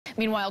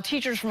Meanwhile,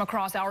 teachers from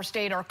across our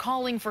state are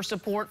calling for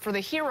support for the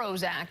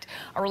HEROES Act,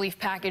 a relief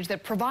package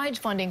that provides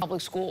funding to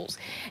public schools.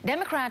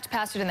 Democrats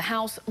passed it in the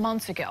House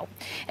months ago.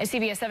 As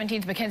CBS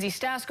 17's Mackenzie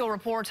Stasko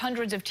reports,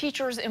 hundreds of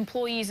teachers,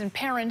 employees, and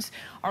parents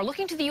are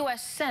looking to the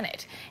U.S.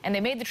 Senate, and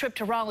they made the trip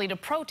to Raleigh to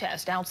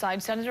protest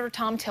outside Senator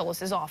Thom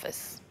Tillis'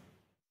 office.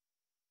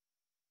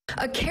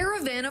 A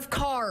caravan of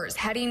cars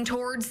heading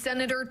towards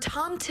Senator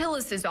Thom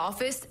Tillis'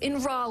 office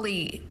in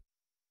Raleigh.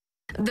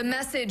 The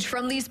message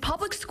from these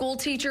public school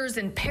teachers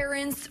and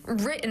parents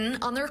written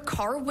on their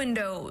car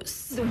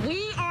windows.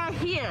 We are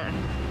here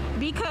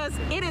because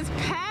it is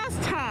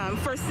past time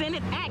for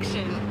Senate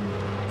action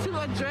to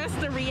address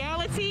the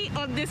reality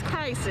of this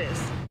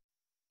crisis.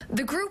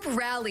 The group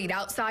rallied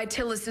outside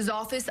Tillis'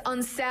 office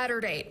on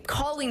Saturday,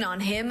 calling on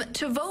him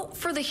to vote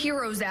for the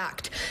HEROES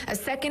Act, a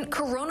second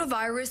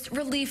coronavirus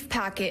relief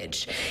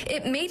package.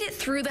 It made it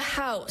through the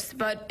House,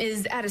 but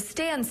is at a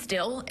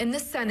standstill in the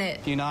Senate.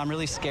 You know, I'm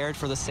really scared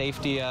for the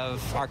safety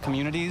of our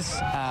communities,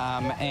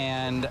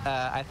 and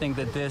I think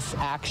that this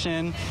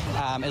action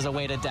is a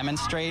way to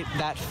demonstrate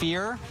that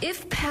fear.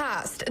 If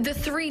passed, the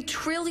 $3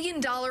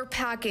 trillion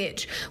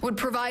package would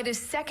provide a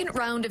second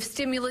round of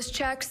stimulus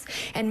checks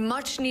and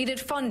much-needed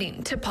funding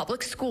to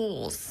public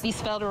schools.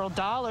 These federal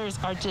dollars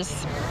are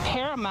just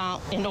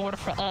paramount in order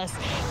for us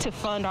to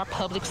fund our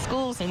public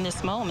schools in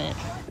this moment.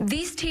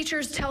 These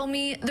teachers tell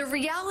me the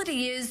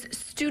reality is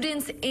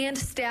students and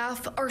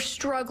staff are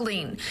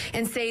struggling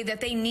and say that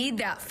they need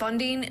that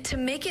funding to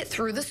make it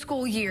through the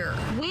school year.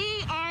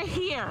 We are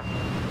here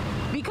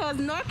because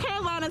North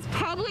Carolina's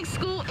public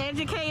school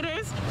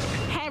educators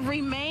have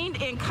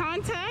remained in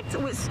contact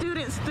with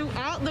students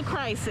throughout the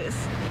crisis,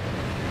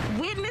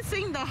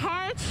 witnessing the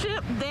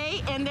hardship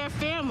they and their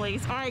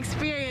families are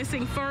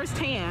experiencing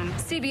firsthand.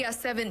 CBS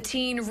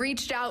 17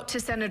 reached out to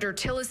Senator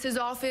Tillis'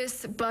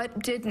 office,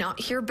 but did not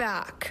hear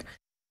back.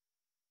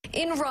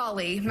 In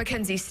Raleigh,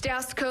 Mackenzie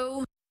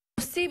Stasko,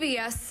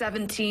 CBS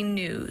 17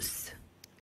 News.